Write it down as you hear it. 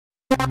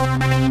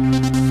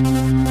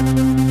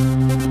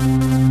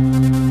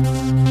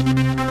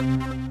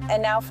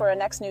now for a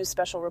Next News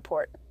special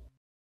report.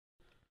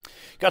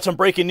 Got some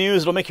breaking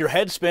news that'll make your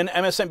head spin.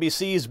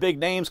 MSNBC's big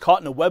names caught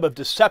in a web of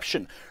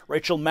deception.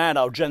 Rachel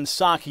Maddow, Jen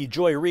Psaki,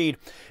 Joy Reid,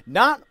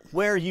 not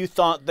where you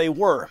thought they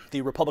were. The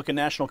Republican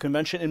National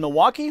Convention in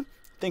Milwaukee?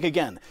 Think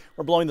again.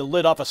 We're blowing the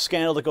lid off a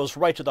scandal that goes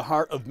right to the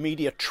heart of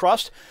media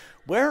trust.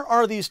 Where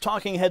are these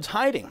talking heads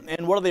hiding,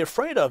 and what are they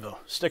afraid of?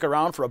 Stick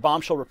around for a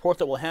bombshell report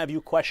that will have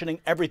you questioning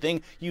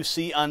everything you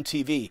see on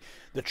TV.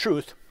 The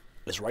truth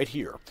is right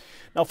here.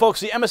 Now,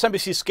 folks, the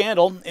MSNBC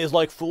scandal is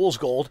like fool's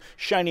gold,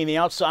 shiny on the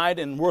outside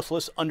and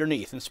worthless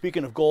underneath. And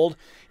speaking of gold,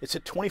 it's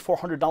at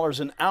 $2,400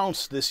 an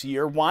ounce this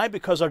year. Why?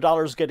 Because our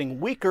dollar is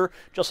getting weaker,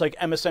 just like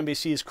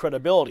MSNBC's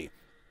credibility.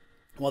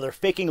 While they're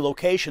faking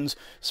locations,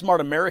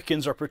 smart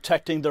Americans are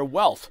protecting their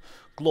wealth.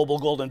 Global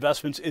Gold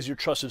Investments is your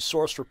trusted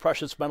source for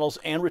precious metals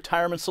and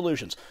retirement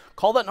solutions.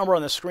 Call that number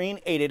on the screen,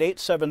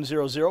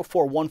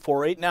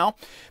 888-700-4148 now.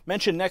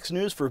 Mention Next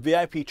News for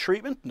VIP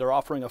treatment. They're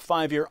offering a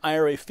 5-year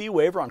IRA fee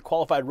waiver on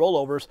qualified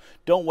rollovers.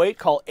 Don't wait.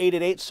 Call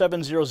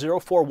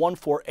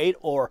 888-700-4148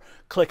 or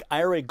click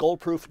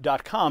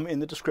IRAGoldproof.com in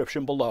the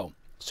description below.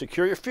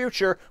 Secure your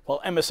future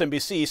while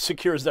MSNBC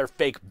secures their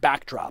fake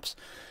backdrops.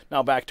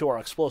 Now back to our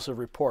explosive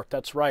report.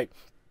 That's right.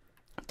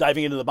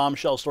 Diving into the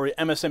bombshell story,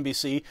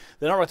 MSNBC,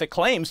 the network that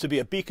claims to be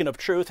a beacon of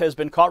truth, has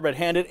been caught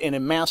red-handed in a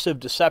massive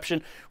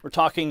deception. We're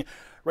talking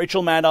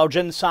Rachel Maddow,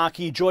 Jen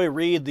Psaki, Joy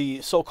Reid,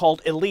 the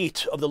so-called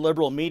elite of the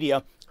liberal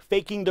media,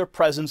 faking their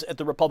presence at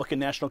the Republican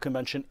National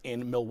Convention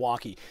in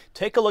Milwaukee.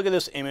 Take a look at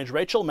this image.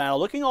 Rachel Maddow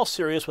looking all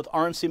serious with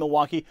RNC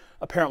Milwaukee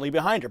apparently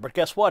behind her. But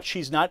guess what?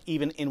 She's not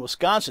even in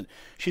Wisconsin.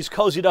 She's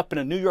cozied up in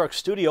a New York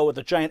studio with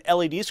a giant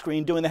LED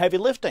screen doing the heavy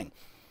lifting.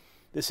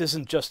 This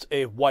isn't just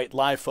a white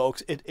lie,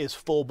 folks. It is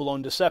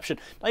full-blown deception.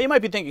 Now, you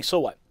might be thinking, so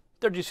what?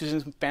 They're just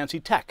using some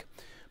fancy tech.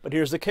 But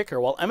here's the kicker.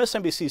 While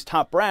MSNBC's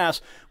top brass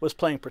was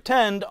playing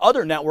pretend,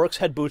 other networks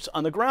had boots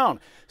on the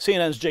ground.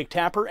 CNN's Jake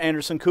Tapper,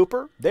 Anderson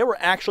Cooper, they were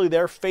actually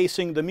there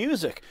facing the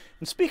music.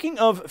 And speaking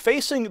of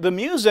facing the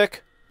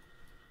music...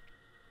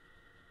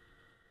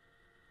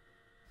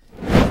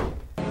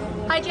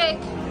 Hi, Jake.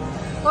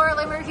 Laura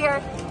Loomer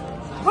here.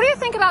 What do you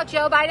think about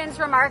Joe Biden's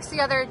remarks the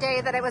other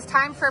day that it was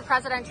time for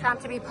President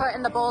Trump to be put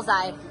in the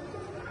bullseye?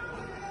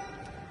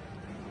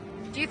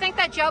 Do you think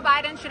that Joe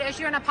Biden should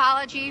issue an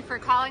apology for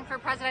calling for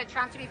President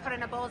Trump to be put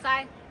in a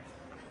bullseye?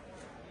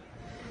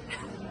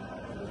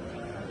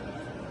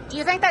 Do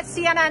you think that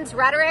CNN's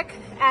rhetoric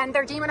and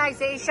their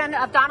demonization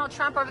of Donald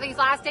Trump over these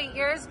last 8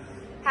 years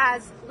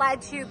has led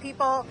to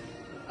people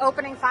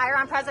opening fire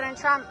on President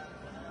Trump,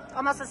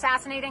 almost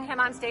assassinating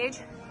him on stage?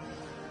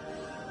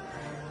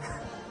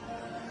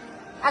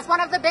 As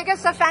one of the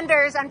biggest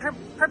offenders and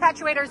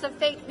perpetuators of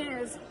fake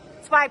news,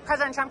 that's why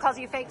President Trump calls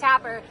you fake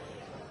tapper,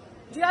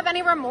 do you have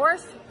any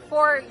remorse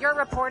for your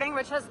reporting,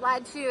 which has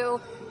led to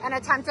an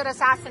attempted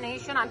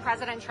assassination on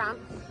President Trump?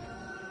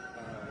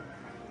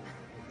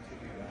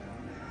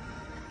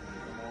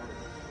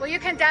 Will you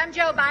condemn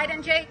Joe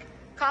Biden, Jake,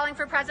 calling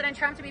for President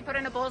Trump to be put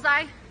in a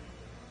bullseye?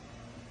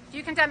 Do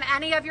you condemn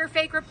any of your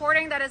fake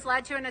reporting that has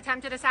led to an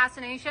attempted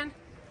assassination?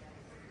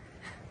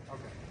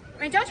 I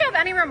mean, don't you have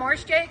any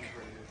remorse, Jake?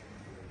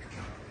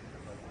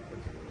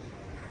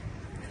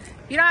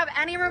 You don't have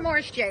any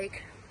remorse,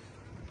 Jake.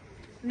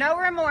 No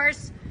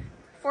remorse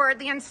for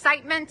the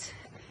incitement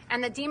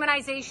and the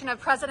demonization of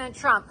President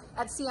Trump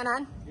at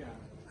CNN. Yeah.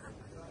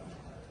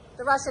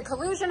 The Russia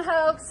collusion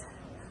hoax.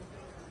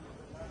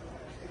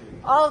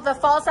 All of the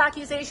false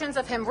accusations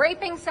of him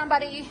raping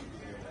somebody.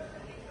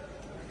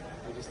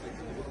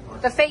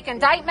 The fake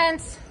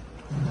indictments.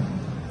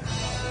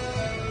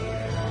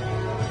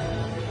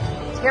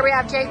 Here we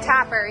have Jake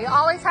Tapper. He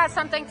always has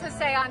something to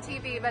say on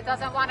TV, but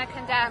doesn't want to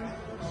condemn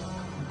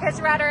his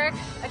rhetoric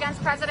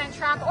against President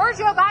Trump or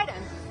Joe Biden.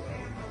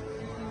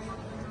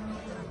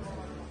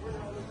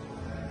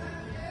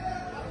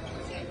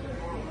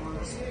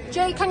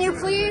 Jake, can you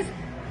please,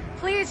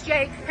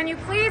 Jake, can you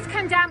please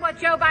condemn what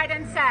Joe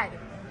Biden said?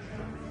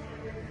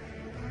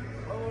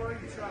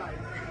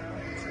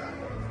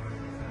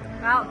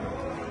 Well,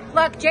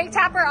 look, Jake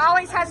Tapper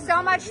always has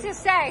so much to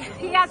say.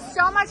 He has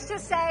so much to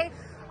say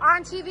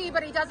on TV,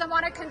 but he doesn't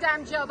want to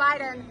condemn Joe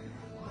Biden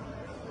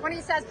when he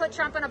says put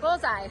Trump in a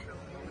bullseye.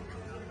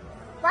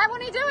 Why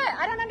won't he do it?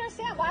 I don't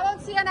understand. Why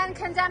won't CNN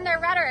condemn their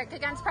rhetoric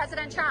against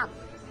President Trump?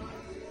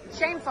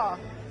 Shameful.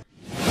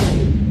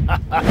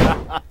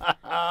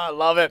 I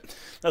love it.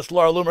 That's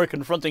Laura Loomer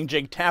confronting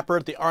Jake Tapper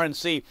at the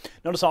RNC.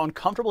 Notice how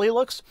uncomfortable he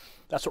looks?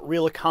 That's what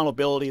real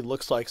accountability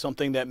looks like,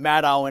 something that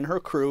Maddow and her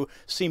crew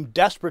seem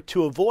desperate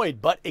to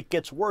avoid, but it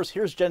gets worse.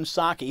 Here's Jen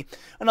Psaki,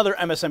 another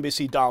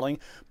MSNBC darling,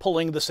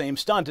 pulling the same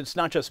stunt. It's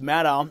not just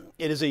Maddow,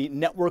 it is a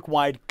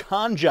network-wide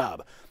con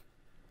job.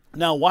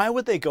 Now, why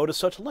would they go to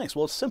such lengths?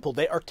 Well, it's simple.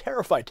 They are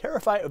terrified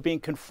of being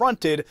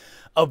confronted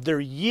of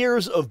their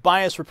years of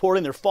biased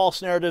reporting, their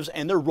false narratives,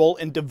 and their role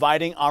in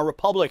dividing our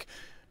republic.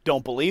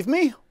 Don't believe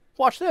me?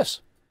 Watch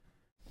this.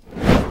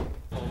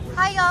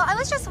 Hi, y'all. I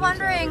was just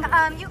wondering,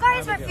 you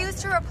guys refused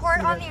to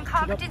report on the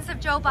incompetence of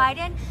Joe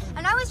Biden,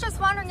 and I was just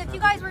wondering if you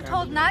guys were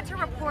told not to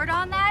report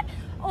on that,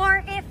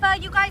 or if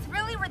you guys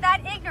really were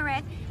that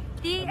ignorant,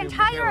 the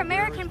entire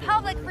American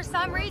public, for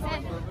some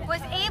reason,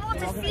 was able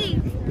to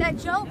see that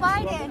Joe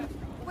Biden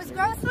was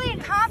grossly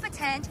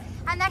incompetent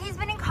and that he's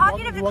been in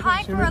cognitive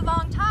decline for a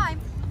long time.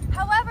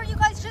 However, you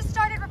guys just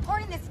started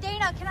reporting this.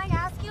 Dana, can I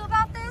ask you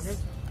about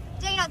this?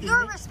 Dana,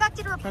 you're a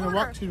respected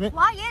reporter.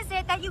 Why is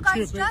it that you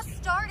guys just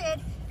started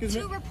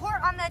to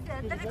report on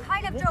the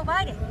decline of Joe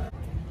Biden?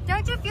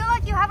 Don't you feel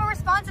like you have a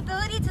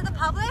responsibility to the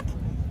public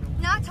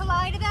not to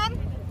lie to them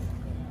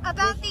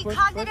about the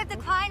cognitive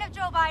decline of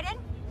Joe Biden?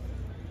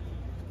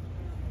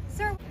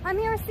 Sir, I'm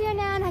here with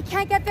CNN. I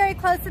can't get very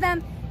close to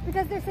them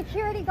because their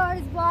security guard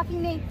is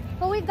blocking me.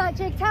 But we've got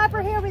Jake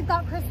Tapper here, we've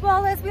got Chris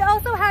Wallace, we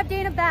also have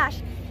Dana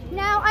Bash.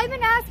 Now, I've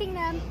been asking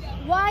them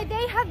why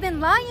they have been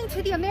lying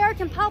to the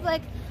American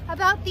public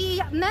about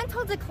the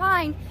mental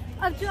decline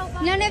of Joe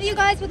Biden. None of you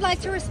guys would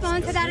like to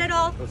respond to that at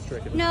all?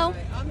 No?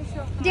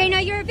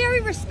 Dana, you're a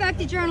very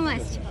respected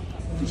journalist.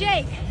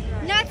 Jake,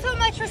 not so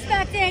much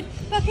respected,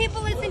 but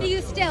people listen to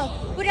you still.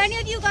 Would any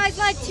of you guys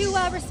like to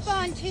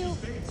respond to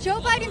Joe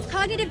Biden's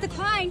cognitive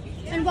decline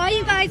and why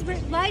you guys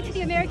lied to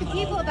the American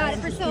people about it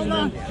for so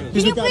long?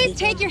 Can you please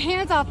take your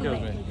hands off of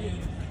it?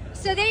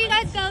 So there you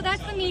guys go,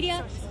 that's the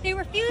media. They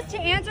refuse to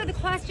answer the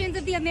questions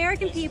of the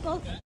American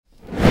people.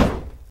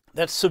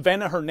 That's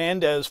Savannah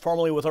Hernandez,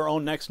 formerly with our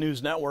own Next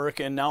News Network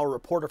and now a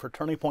reporter for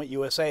Turning Point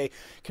USA,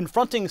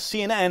 confronting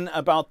CNN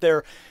about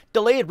their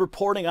delayed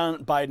reporting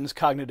on Biden's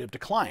cognitive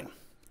decline.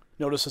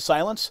 Notice the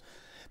silence?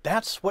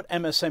 That's what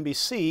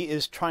MSNBC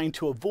is trying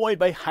to avoid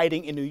by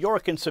hiding in New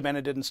York, and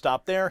Savannah didn't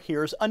stop there.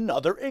 Here's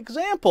another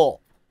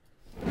example.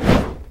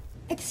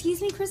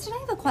 Excuse me, Kristen, I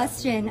have a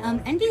question.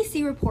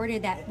 NBC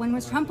reported that when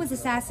Trump was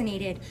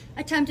assassinated,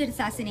 attempted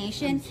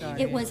assassination,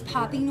 it was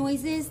popping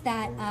noises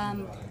that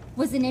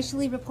was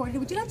initially reported.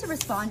 Would you like to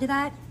respond to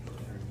that?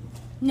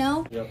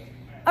 No? Yep.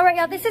 All right,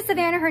 y'all, this is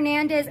Savannah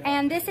Hernandez,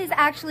 and this is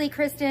actually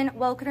Kristen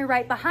Welkener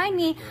right behind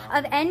me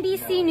of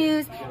NBC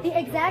News, the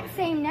exact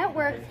same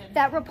network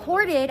that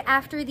reported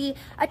after the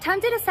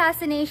attempted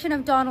assassination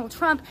of Donald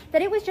Trump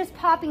that it was just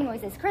popping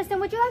noises. Kristen,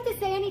 would you like to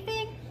say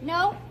anything?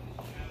 No?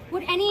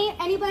 Would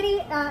anybody,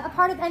 a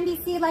part of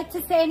NBC, like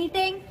to say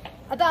anything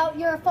about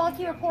your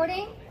faulty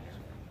reporting?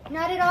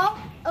 Not at all?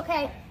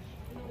 Okay.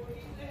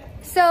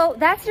 So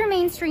that's your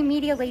mainstream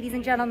media, ladies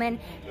and gentlemen.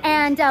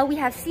 And we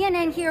have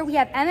CNN here, we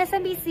have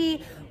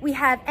MSNBC, we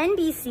have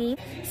NBC.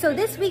 So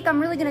this week, I'm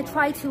really gonna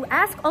try to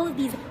ask all of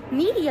these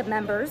media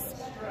members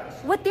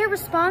what their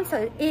response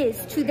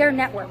is to their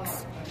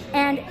networks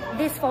and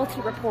this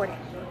faulty reporting.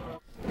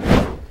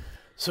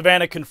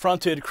 Savannah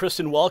confronted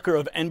Kristen Welker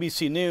of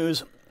NBC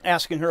News,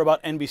 asking her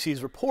about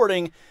NBC's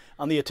reporting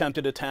on the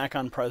attempted attack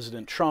on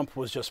President Trump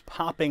was just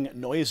popping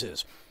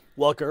noises.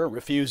 Welker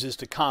refuses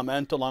to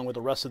comment, along with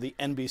the rest of the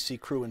NBC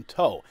crew in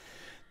tow.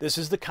 This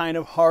is the kind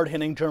of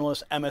hard-hitting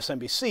journalist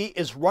MSNBC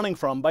is running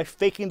from by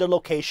faking the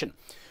location.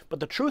 But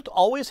the truth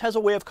always has a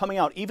way of coming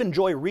out. Even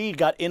Joy Reid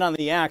got in on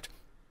the act.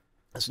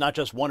 It's not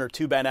just one or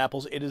two bad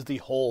apples, it is the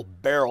whole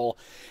barrel.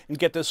 And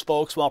get this,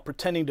 folks, while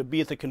pretending to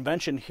be at the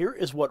convention, here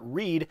is what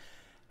Reid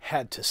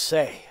had to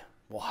say.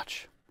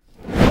 Watch.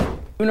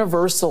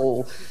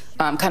 Universal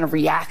kind of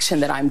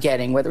reaction that I'm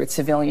getting, whether it's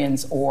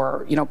civilians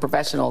or,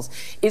 professionals,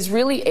 is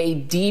really a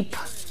deep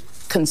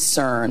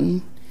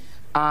concern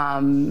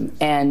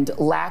and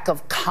lack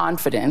of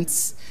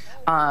confidence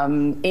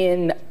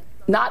in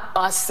not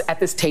us at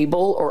this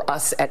table or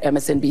us at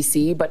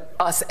MSNBC, but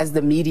us as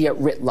the media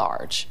writ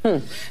large.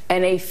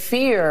 And a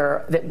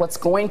fear that what's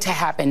going to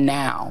happen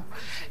now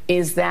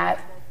is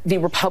that the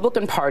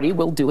Republican Party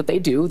will do what they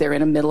do. They're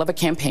in the middle of a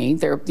campaign.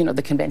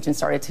 The convention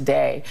started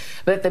today.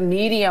 But the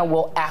media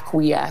will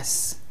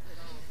acquiesce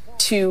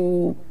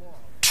to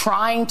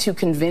trying to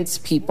convince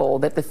people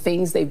that the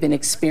things they've been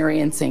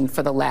experiencing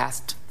for the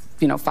last,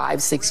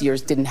 5-6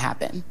 years didn't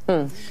happen.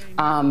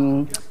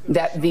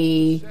 That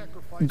the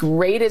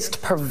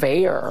greatest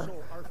purveyor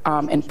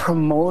and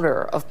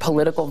promoter of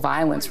political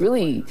violence,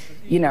 really,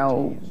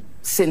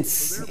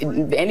 since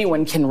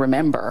anyone can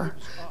remember,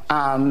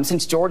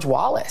 since George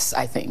Wallace,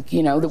 I think,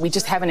 that we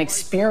just haven't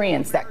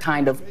experienced that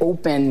kind of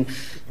open,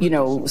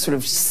 sort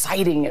of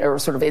citing or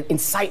sort of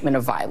incitement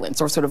of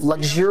violence or sort of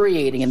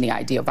luxuriating in the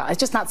idea of violence. It's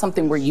just not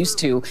something we're used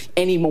to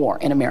anymore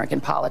in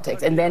American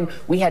politics. And then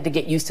we had to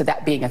get used to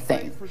that being a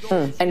thing.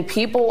 And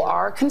people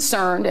are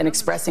concerned and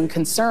expressing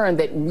concern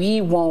that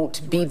we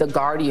won't be the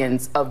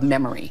guardians of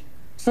memory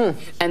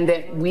and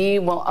that we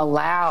will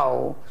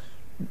allow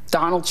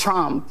Donald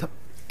Trump,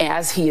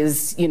 as he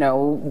is,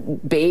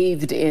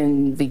 bathed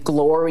in the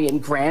glory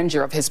and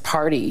grandeur of his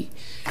party,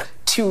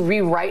 to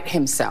rewrite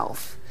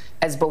himself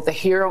as both a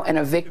hero and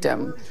a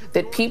victim,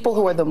 that people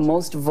who are the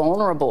most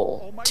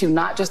vulnerable to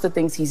not just the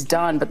things he's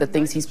done, but the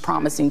things he's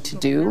promising to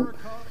do,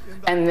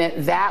 and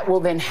that will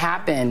then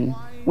happen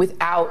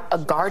without a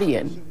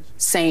guardian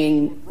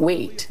saying,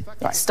 wait,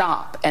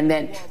 stop, and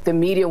then the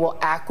media will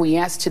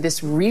acquiesce to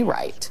this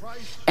rewrite.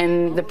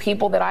 And the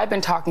people that I've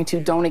been talking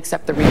to don't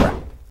accept the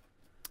rewrite.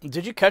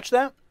 Did you catch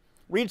that?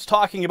 Reid's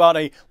talking about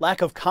a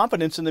lack of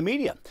confidence in the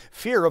media,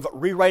 fear of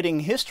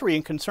rewriting history,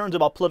 and concerns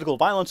about political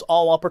violence,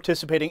 all while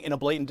participating in a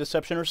blatant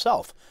deception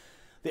herself.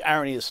 The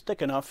irony is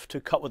thick enough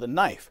to cut with a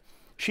knife.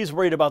 She's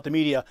worried about the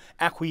media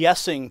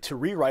acquiescing to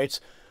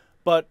rewrites,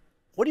 but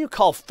what do you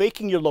call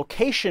faking your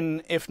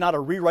location if not a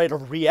rewrite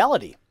of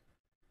reality?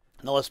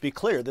 Now let's be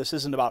clear, this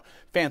isn't about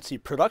fancy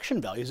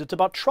production values, it's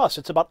about trust,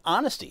 it's about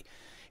honesty.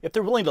 If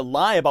they're willing to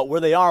lie about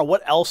where they are,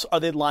 what else are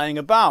they lying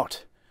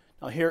about?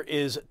 Now here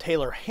is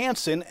Taylor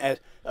Hanson,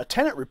 a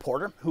Tenet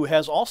reporter who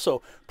has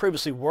also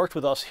previously worked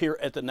with us here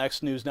at the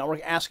Next News Network,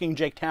 asking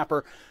Jake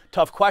Tapper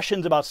tough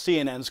questions about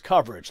CNN's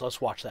coverage.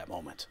 Let's watch that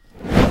moment.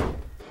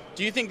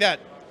 Do you think that,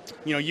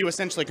 you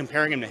essentially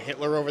comparing him to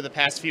Hitler over the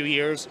past few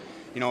years,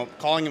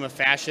 calling him a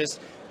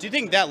fascist, do you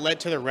think that led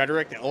to the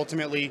rhetoric that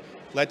ultimately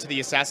led to the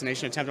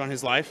assassination attempt on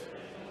his life?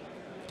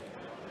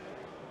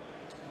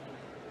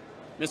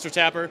 Mr.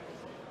 Tapper?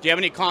 Do you have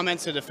any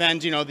comments to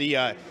defend,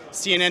 the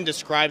CNN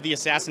described the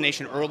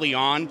assassination early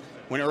on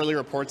when early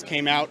reports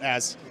came out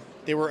as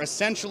they were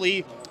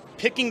essentially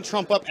picking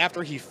Trump up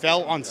after he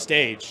fell on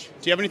stage.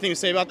 Do you have anything to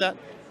say about that?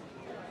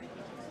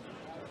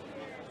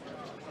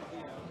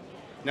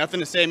 Nothing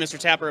to say, Mr.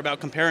 Tapper,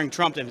 about comparing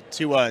Trump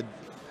to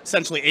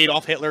essentially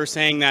Adolf Hitler,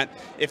 saying that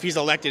if he's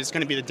elected, it's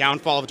going to be the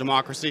downfall of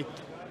democracy.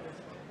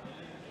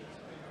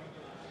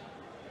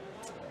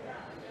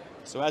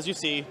 So as you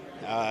see,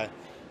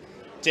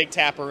 Jake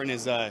Tapper and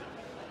his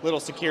little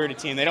security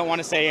team, they don't want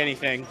to say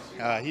anything.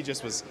 He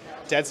just was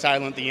dead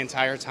silent the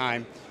entire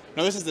time.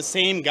 Now, this is the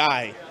same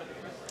guy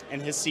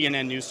and his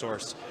CNN news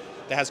source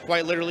that has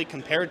quite literally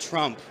compared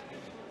Trump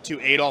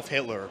to Adolf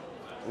Hitler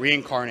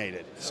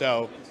reincarnated.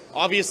 So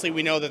obviously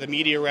we know that the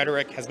media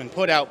rhetoric has been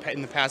put out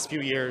in the past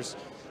few years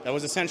that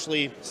was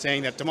essentially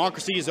saying that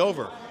democracy is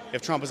over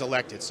if Trump is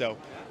elected. So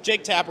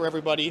Jake Tapper,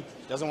 everybody,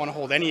 doesn't want to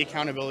hold any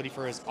accountability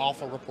for his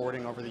awful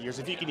reporting over the years,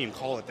 if you can even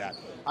call it that.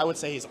 I would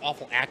say his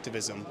awful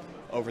activism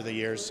over the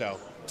years. So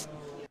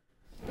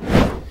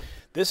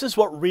this is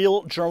what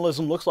real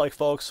journalism looks like,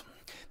 folks.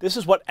 This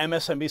is what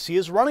MSNBC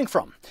is running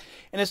from.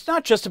 And it's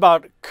not just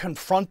about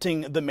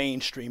confronting the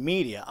mainstream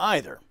media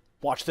either.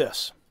 Watch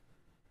this.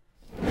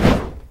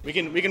 We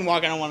can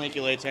walk. I don't want to make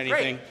you late to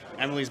anything. Great.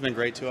 Emily's been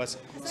great to us.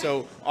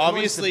 So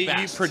obviously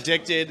you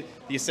predicted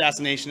the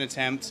assassination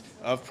attempt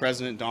of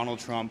President Donald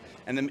Trump,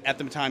 and then at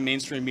the time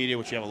mainstream media,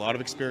 which you have a lot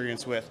of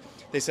experience with,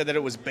 they said that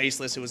it was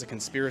baseless, it was a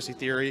conspiracy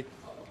theory.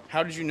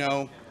 How did you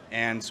know,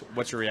 and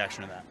what's your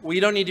reaction to that? Well,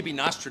 you don't need to be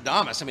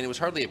Nostradamus. I mean, it was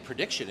hardly a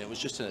prediction. It was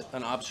just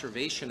an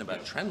observation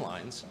about trend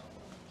lines.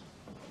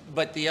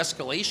 But the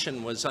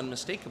escalation was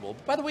unmistakable.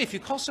 By the way, if you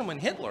call someone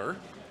Hitler,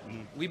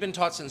 we've been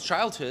taught since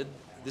childhood,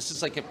 this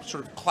is like a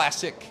sort of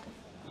classic,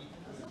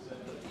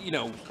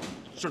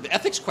 sort of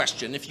ethics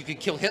question. If you could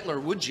kill Hitler,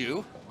 would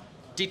you?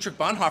 Dietrich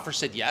Bonhoeffer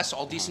said yes.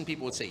 All decent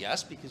people would say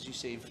yes, because you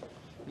save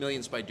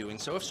millions by doing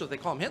so. If they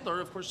call him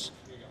Hitler, of course,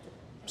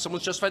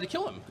 someone's justified to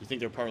kill him. You think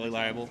they're partly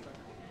liable?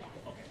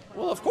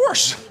 Well, of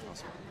course.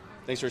 Awesome.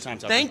 Thanks for your time,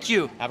 Tucker. Thank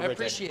you. Have a great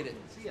day. I appreciate it.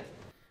 See ya.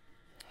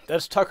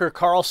 That's Tucker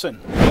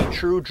Carlson, a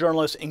true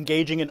journalist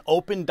engaging in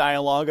open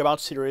dialogue about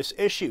serious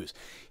issues.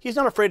 He's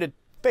not afraid to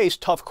face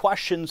tough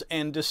questions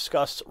and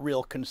discuss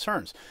real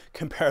concerns.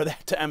 Compare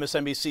that to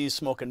MSNBC's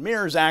Smoke and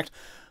Mirrors Act.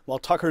 While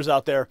Tucker's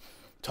out there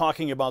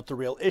talking about the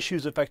real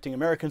issues affecting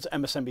Americans,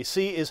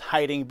 MSNBC is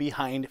hiding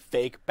behind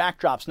fake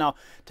backdrops. Now,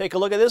 take a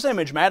look at this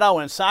image.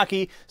 Maddow and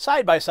Psaki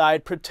side by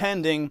side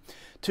pretending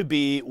to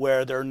be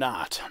where they're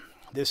not.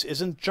 This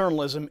isn't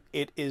journalism,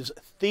 it is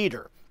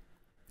theater.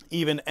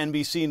 Even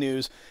NBC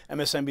News,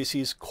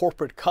 MSNBC's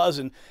corporate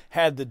cousin,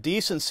 had the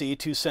decency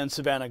to send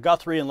Savannah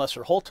Guthrie and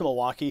Lester Holt to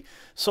Milwaukee.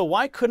 So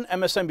why couldn't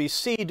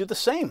MSNBC do the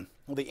same?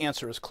 Well, the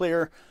answer is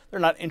clear. They're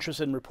not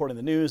interested in reporting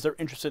the news. They're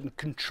interested in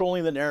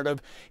controlling the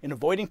narrative, in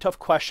avoiding tough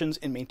questions,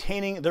 in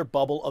maintaining their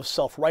bubble of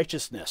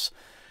self-righteousness.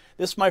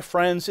 This, my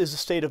friends, is the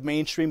state of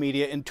mainstream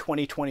media in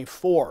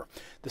 2024.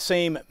 The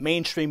same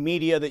mainstream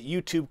media that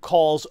YouTube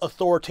calls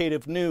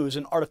authoritative news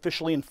and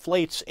artificially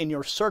inflates in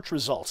your search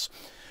results.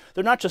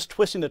 They're not just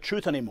twisting the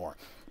truth anymore.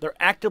 They're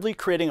actively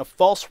creating a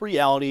false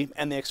reality,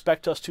 and they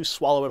expect us to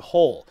swallow it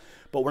whole.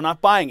 But we're not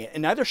buying it,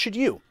 and neither should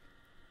you.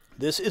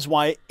 This is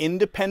why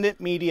independent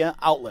media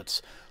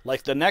outlets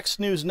like the Next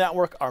News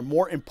Network are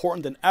more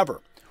important than ever.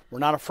 We're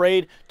not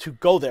afraid to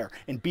go there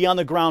and be on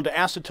the ground to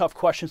ask the tough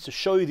questions, to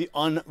show you the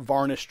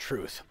unvarnished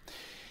truth.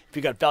 If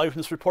you got value from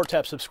this report,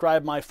 tap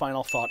subscribe. My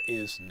final thought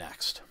is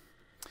next.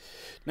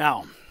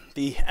 Now,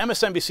 the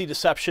MSNBC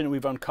deception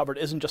we've uncovered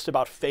isn't just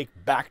about fake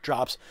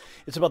backdrops.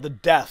 It's about the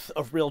death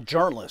of real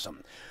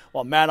journalism.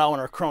 While Maddow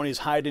and her cronies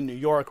hide in New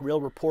York, real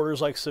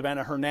reporters like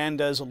Savannah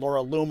Hernandez,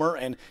 Laura Loomer,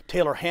 and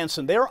Taylor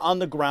Hanson, they're on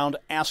the ground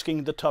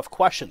asking the tough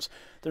questions.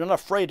 They're not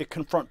afraid to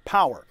confront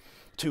power,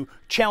 to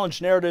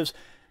challenge narratives,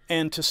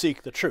 and to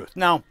seek the truth.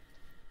 Now,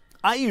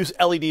 I use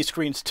LED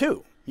screens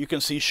too. You can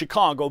see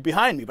Chicago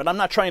behind me, but I'm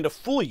not trying to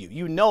fool you.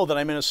 You know that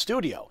I'm in a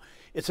studio.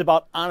 It's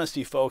about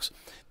honesty, folks.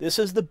 This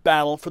is the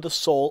battle for the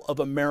soul of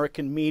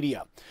American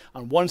media.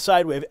 On one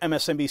side, we have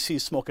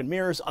MSNBC's Smoke and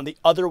Mirrors. On the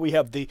other, we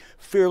have the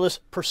fearless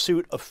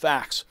pursuit of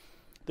facts.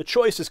 The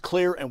choice is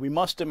clear, and we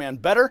must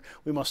demand better.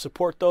 We must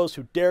support those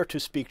who dare to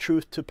speak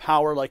truth to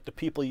power, like the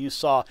people you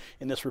saw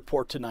in this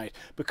report tonight.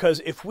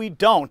 Because if we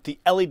don't, the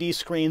LED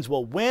screens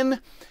will win,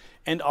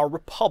 and our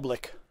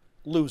republic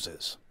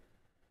loses.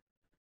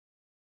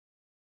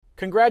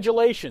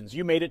 Congratulations,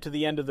 you made it to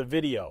the end of the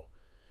video.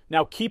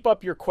 Now keep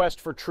up your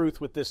quest for truth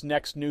with this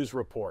next news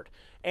report.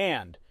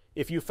 And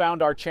if you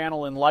found our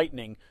channel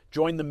enlightening,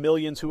 join the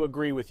millions who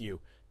agree with you.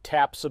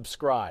 Tap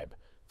subscribe.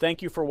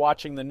 Thank you for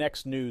watching the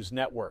Next News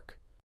Network.